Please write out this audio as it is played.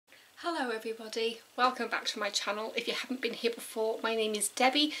Hello everybody, welcome back to my channel. If you haven't been here before, my name is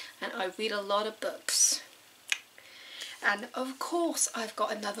Debbie and I read a lot of books. And of course I've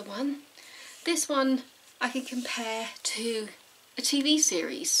got another one. This one I can compare to a TV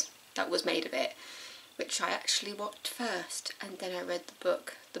series that was made of it, which I actually watched first and then I read the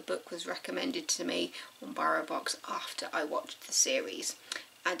book. The book was recommended to me on BorrowBox after I watched the series.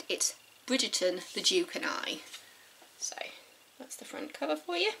 And it's Bridgerton, the Duke and I. So that's the front cover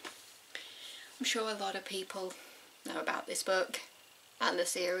for you. I'm sure a lot of people know about this book and the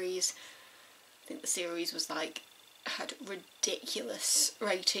series. I think the series was had ridiculous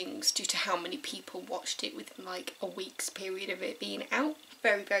ratings due to how many people watched it within like a week's period of it being out.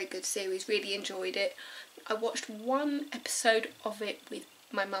 Very, very good series, really enjoyed it. I watched one episode of it with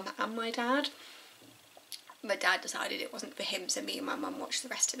my mum and my dad. My dad decided it wasn't for him, so me and my mum watched the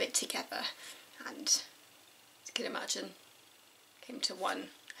rest of it together. And as you can imagine, came to one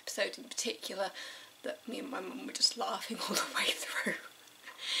episode in particular that me and my mum were just laughing all the way through.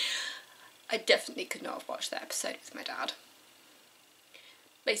 I definitely could not have watched that episode with my dad.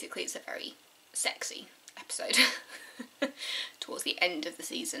 Basically it's a very sexy episode towards the end of the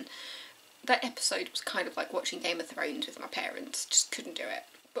season. That episode was kind of like watching Game of Thrones with my parents, just couldn't do it.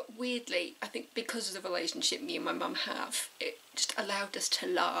 But weirdly, I think because of the relationship me and my mum have, it just allowed us to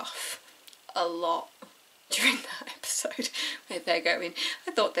laugh a lot during that episode where they're going,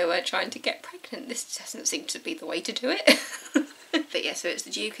 I thought they were trying to get pregnant, this doesn't seem to be the way to do it. But yeah, so it's The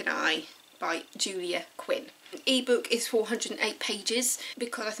Duke and I by Julia Quinn. The ebook is 408 pages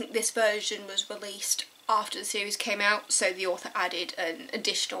because I think this version was released after the series came out, so the author added an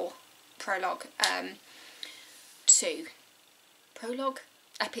additional prologue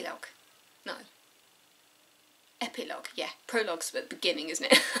Epilogue, yeah, prologue's at the beginning,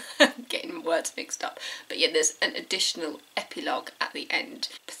 isn't it? I'm getting my words mixed up. But yeah, there's an additional epilogue at the end,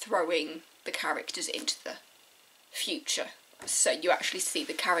 throwing the characters into the future. So you actually see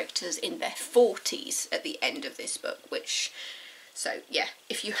the characters in their 40s at the end of this book, so yeah,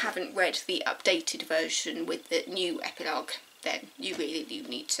 if you haven't read the updated version with the new epilogue, then you really do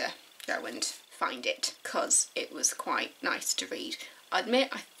need to go and find it, because it was quite nice to read. I admit,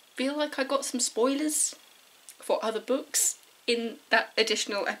 I feel like I got some spoilers for other books in that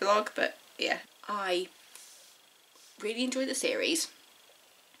additional epilogue, but yeah, I really enjoy the series,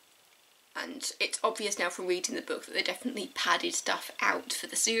 and it's obvious now from reading the book that they definitely padded stuff out for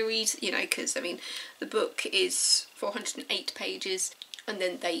the series, you know, because I mean the book is 408 pages and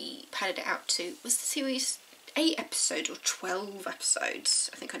then they padded it out to, was the series 8 episodes or 12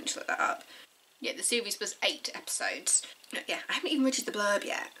 episodes? I think I need to look that up. Yeah, the series was 8 episodes. Yeah, I haven't even read the blurb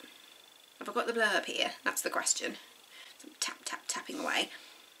yet. Have I got the blurb here? That's the question. So I'm tapping away.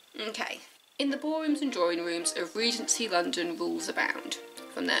 Okay. In the ballrooms and drawing rooms of Regency London, rules abound.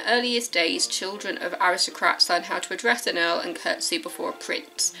 From their earliest days, children of aristocrats learn how to address an earl and curtsy before a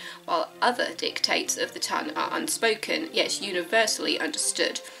prince, while other dictates of the ton are unspoken, yet universally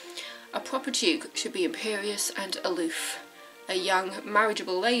understood. A proper duke should be imperious and aloof. A young,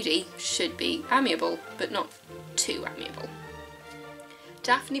 marriageable lady should be amiable, but not too amiable.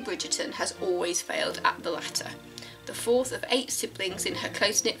 Daphne Bridgerton has always failed at the latter. The fourth of 8 siblings in her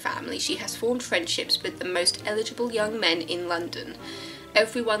close-knit family, she has formed friendships with the most eligible young men in London.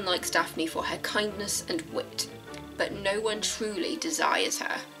 Everyone likes Daphne for her kindness and wit, but no one truly desires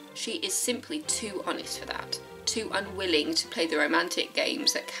her. She is simply too honest for that, too unwilling to play the romantic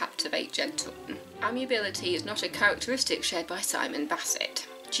games that captivate gentlemen. Amiability is not a characteristic shared by Simon Basset,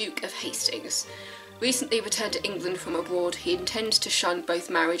 Duke of Hastings. Recently returned to England from abroad, he intends to shun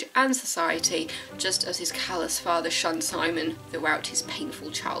both marriage and society, just as his callous father shunned Simon throughout his painful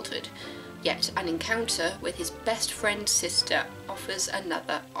childhood. Yet an encounter with his best friend's sister offers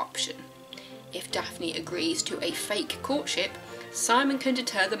another option. If Daphne agrees to a fake courtship, Simon can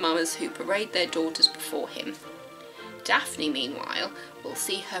deter the mamas who parade their daughters before him. Daphne, meanwhile, will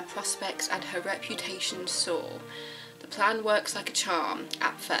see her prospects and her reputation soar. The plan works like a charm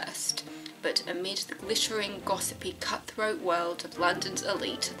at first, but amid the glittering, gossipy, cutthroat world of London's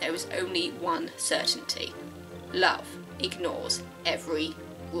elite, there is only one certainty. Love ignores every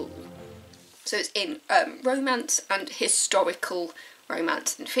rule. So it's in romance and historical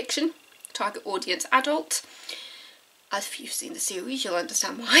romance and fiction. Target audience adult. As if you've seen the series, you'll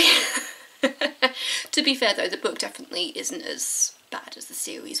understand why. To be fair though, the book definitely isn't as bad as the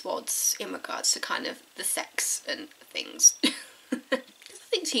series was in regards to kind of the sex and things. I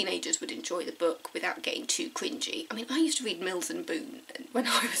think teenagers would enjoy the book without getting too cringy. I mean, I used to read Mills and Boon when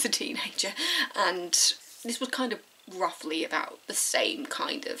I was a teenager, and this was kind of roughly about the same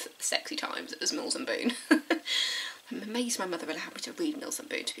kind of sexy times as Mills and Boon. I'm amazed my mother allowed me to read Mills and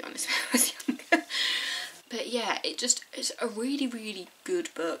Boon, to be honest, when I was younger. But yeah, it's a really, really good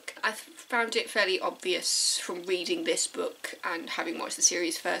book. I found it fairly obvious from reading this book and having watched the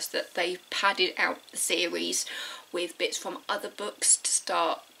series first that they padded out the series with bits from other books to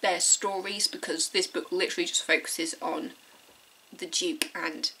start their stories, because this book literally just focuses on the Duke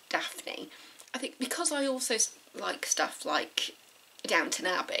and Daphne. I think because I also like stuff like Downton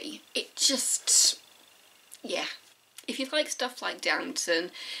Abbey, it just, yeah. If you like stuff like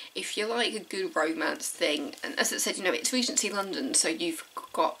Downton, if you like a good romance thing, and as I said, you know, it's Regency London, so you've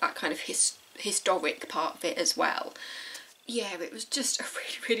got that kind of historic part of it as well. Yeah, it was just a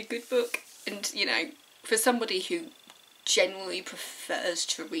really, really good book. And, you know, for somebody who generally prefers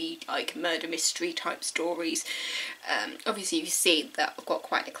to read like murder mystery type stories, obviously you've seen that I've got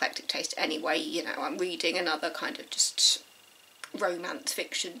quite an eclectic taste anyway. You know, I'm reading another kind of just romance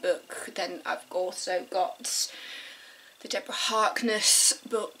fiction book, then I've also got the Deborah Harkness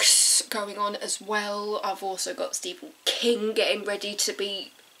books going on as well. I've also got Stephen King getting ready to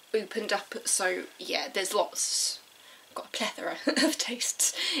be opened up, so yeah, there's lots. I've got a plethora of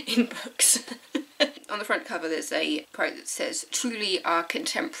tastes in books. On the front cover there's a quote that says, "Truly our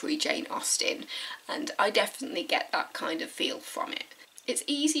contemporary Jane Austen," and I definitely get that kind of feel from it. It's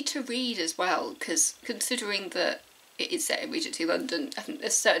easy to read as well, because considering that it is set in Regency London, I think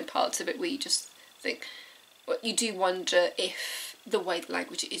there's certain parts of it where you just think, well, you do wonder if the way the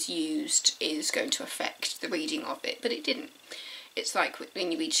language is used is going to affect the reading of it, but it didn't. It's like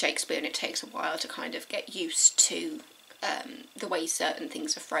when you read Shakespeare and it takes a while to kind of get used to the way certain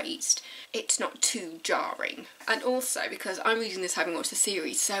things are phrased. It's not too jarring. And also, because I'm reading this having watched the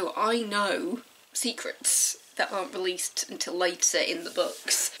series, so I know secrets that aren't released until later in the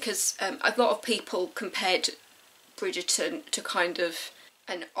books, because a lot of people compared Bridgerton to kind of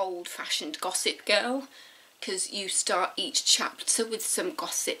an old-fashioned Gossip Girl, because you start each chapter with some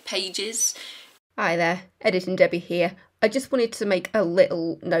gossip pages. Hi there, Editing Debbie here. I just wanted to make a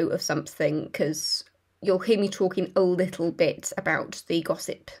little note of something, because you'll hear me talking a little bit about the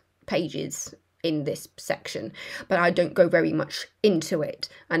gossip pages in this section, but I don't go very much into it,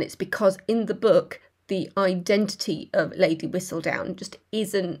 and it's because in the book the identity of Lady Whistledown just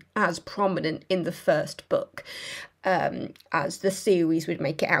isn't as prominent in the first book as the series would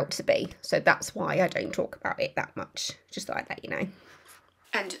make it out to be. So that's why I don't talk about it that much. Just thought I'd let you know.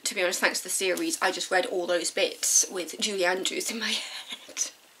 And to be honest, thanks to the series, I just read all those bits with Julie Andrews in my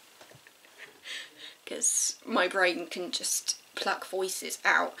head. Because my brain can just pluck voices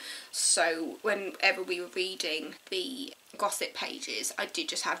out. So whenever we were reading the gossip pages, I did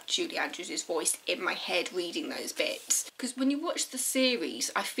just have Julie Andrews' voice in my head reading those bits. Because when you watch the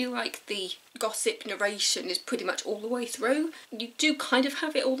series, I feel like the gossip narration is pretty much all the way through. You do kind of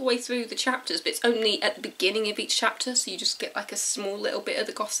have it all the way through the chapters, but it's only at the beginning of each chapter, so you just get like a small little bit of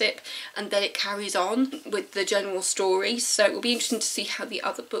the gossip, and then it carries on with the general story. So it will be interesting to see how the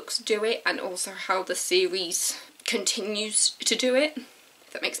other books do it, and also how the series continues to do it,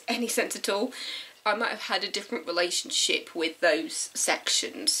 if that makes any sense at all. I might have had a different relationship with those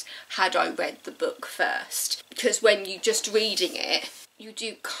sections had I read the book first, because when you're just reading it, you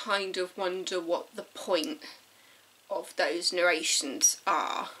do kind of wonder what the point of those narrations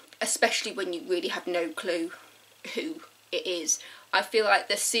are, especially when you really have no clue who it is. I feel like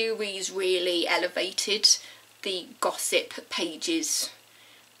the series really elevated the gossip pages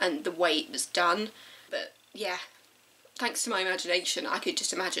and the way it was done, but yeah, thanks to my imagination, I could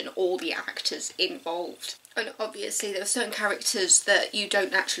just imagine all the actors involved. And obviously there are certain characters that you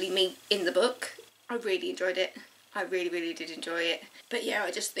don't actually meet in the book. I really enjoyed it. I really, really did enjoy it. But yeah,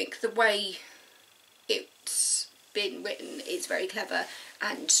 I just think the way it's been written is very clever,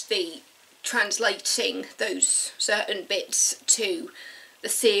 and the translating those certain bits to the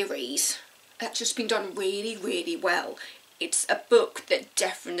series, that's just been done really, really well. It's a book that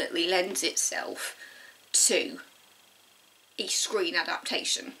definitely lends itself to a screen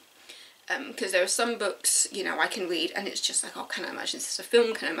adaptation, because there are some books, you know, I can read and it's just like, oh, can I imagine this is a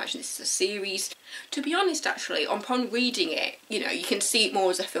film, can I imagine this is a series? To be honest, actually, upon reading it, you know, you can see it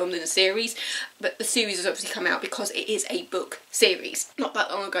more as a film than a series, but the series has obviously come out because it is a book series. Not that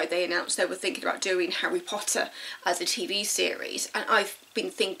long ago they announced they were thinking about doing Harry Potter as a TV series, and I've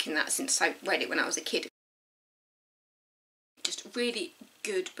been thinking that since I read it when I was a kid. Just a really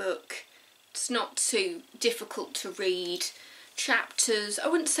good book. It's not too difficult to read. Chapters, I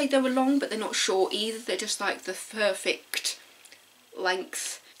wouldn't say they were long, but they're not short either. They're just like the perfect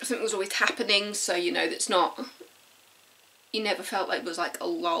length. Something was always happening, so you know, that's not, you never felt like it was like a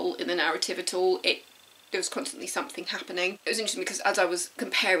lull in the narrative at all. It there was constantly something happening. It was interesting because as I was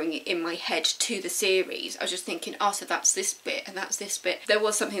comparing it in my head to the series, I was just thinking, oh, so that's this bit and that's this bit. There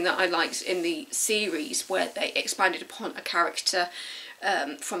was something that I liked in the series where they expanded upon a character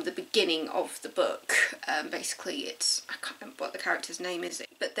from the beginning of the book. Basically, I can't remember what the character's name is,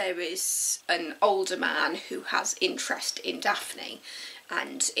 but there is an older man who has interest in Daphne,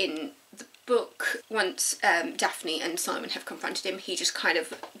 and in the book, once Daphne and Simon have confronted him, he just kind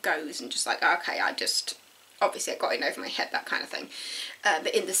of goes and just like, okay, obviously I got in over my head, that kind of thing.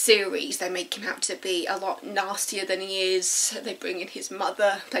 But in the series, they make him out to be a lot nastier than he is. They bring in his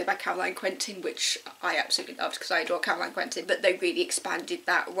mother, played by Caroline Quentin, which I absolutely loved because I adore Caroline Quentin. But they really expanded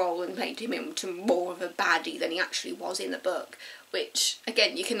that role and made him into more of a baddie than he actually was in the book. Which,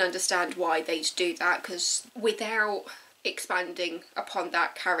 again, you can understand why they'd do that, because without expanding upon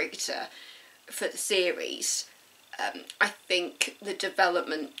that character for the series, I think the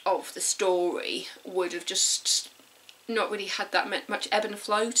development of the story would have just not really had that much ebb and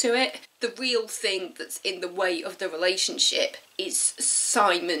flow to it. The real thing that's in the way of the relationship is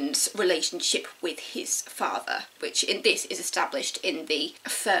Simon's relationship with his father, which in this is established in the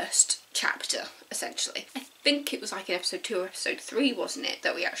first chapter, essentially. I think it was like in episode 2 or episode 3, wasn't it,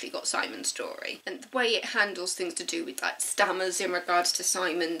 that we actually got Simon's story. And the way it handles things to do with like stammers in regards to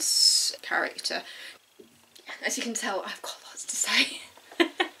Simon's character. As you can tell, I've got lots to say.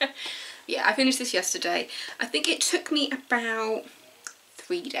 Yeah, I finished this yesterday. I think it took me about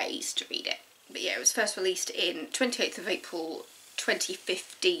 3 days to read it. But yeah, it was first released in 28th of April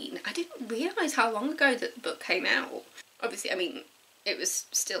 2015. I didn't realise how long ago that the book came out. Obviously, I mean, it was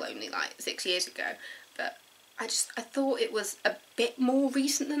still only like 6 years ago. But I thought it was a bit more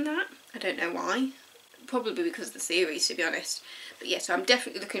recent than that. I don't know why. Probably because of the series, to be honest. But yeah, so I'm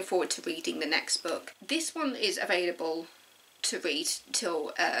definitely looking forward to reading the next book. This one is available to read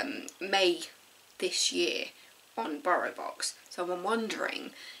till May this year on BorrowBox. So I'm wondering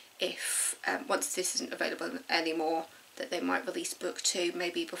if, once this isn't available anymore, that they might release book 2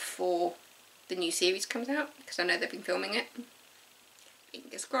 maybe before the new series comes out, because I know they've been filming it.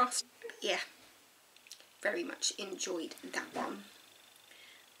 Fingers crossed. But yeah, very much enjoyed that one.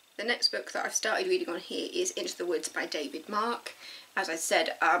 The next book that I've started reading on here is Into the Woods by David Mark. As I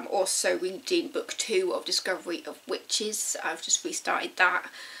said, I'm also reading book 2 of Discovery of Witches. I've just restarted that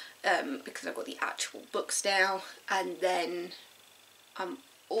because I've got the actual books now. And then I'm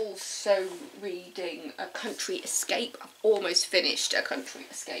also reading A Country Escape. I've almost finished A Country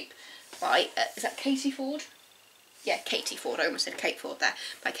Escape by, is that Katie Ford? Yeah, Katie Ford. I almost said Kate Ford there.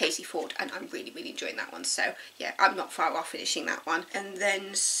 By Katie Ford, and I'm really, really enjoying that one. So, yeah, I'm not far off finishing that one. And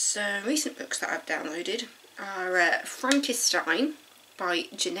then some recent books that I've downloaded are Frankenstein by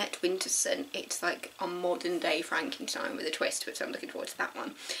Jeanette Winterson. It's like a modern day Frankenstein with a twist, which I'm looking forward to that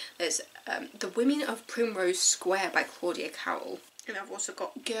one. There's The Women of Primrose Square by Claudia Carroll. And I've also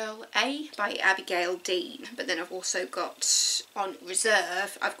got Girl A by Abigail Dean. But then I've also got, on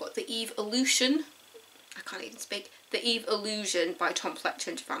reserve, I've got The Eve Illusion. I can't even speak. The Eve Illusion by Tom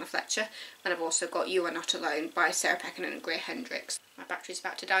Fletcher and Giovanna Fletcher. And I've also got You Are Not Alone by Sarah Peckinpah and Greer Hendricks. My battery's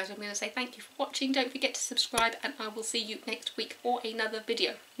about to die, so I'm going to say thank you for watching. Don't forget to subscribe, and I will see you next week for another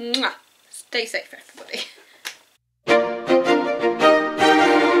video. Mwah! Stay safe, everybody.